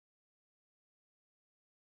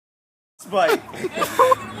Spike.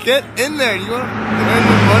 Get in there. You want to earn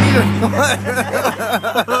your money or what?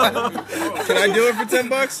 Can I do it for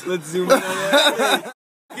 $10? Let's zoom in on that.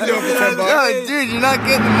 You do it for $10. No, dude, you're not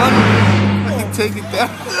getting the money. I can take it down.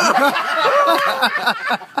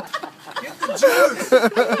 Get the juice.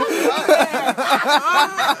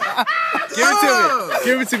 Give it to me.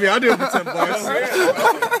 Give it to me. I'll do it for $10.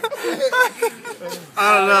 I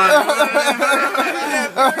don't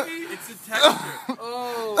know. It's a texture. Oh.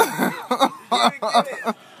 Get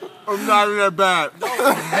it. I'm not even that bad.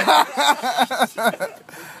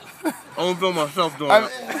 I don't feel myself doing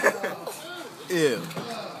it. Ew.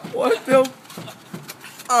 What the?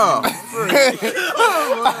 Oh.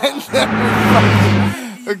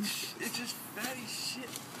 It's just fatty shit.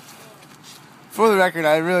 For the record,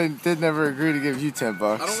 I really did never agree to give you $10.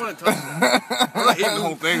 I don't want to touch it. I'm not eating the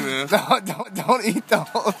whole thing, man. Don't eat the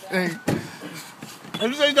whole thing. I'm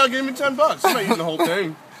just saying, give me $10. I'm not eating the whole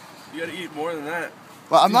thing. You gotta eat more than that.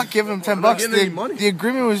 Well, I'm not giving him $10. I'm not getting any money. The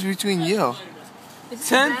agreement was between you.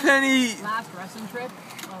 Tenpenny. Last wrestling trip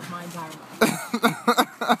of my entire life.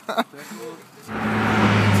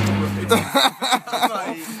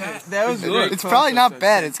 That was good. It's probably not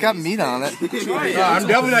bad. It's got meat on it. I'm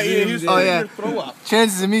definitely not eating it. Oh yeah.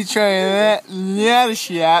 Chances of me trying that, yeah,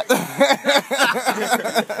 shit.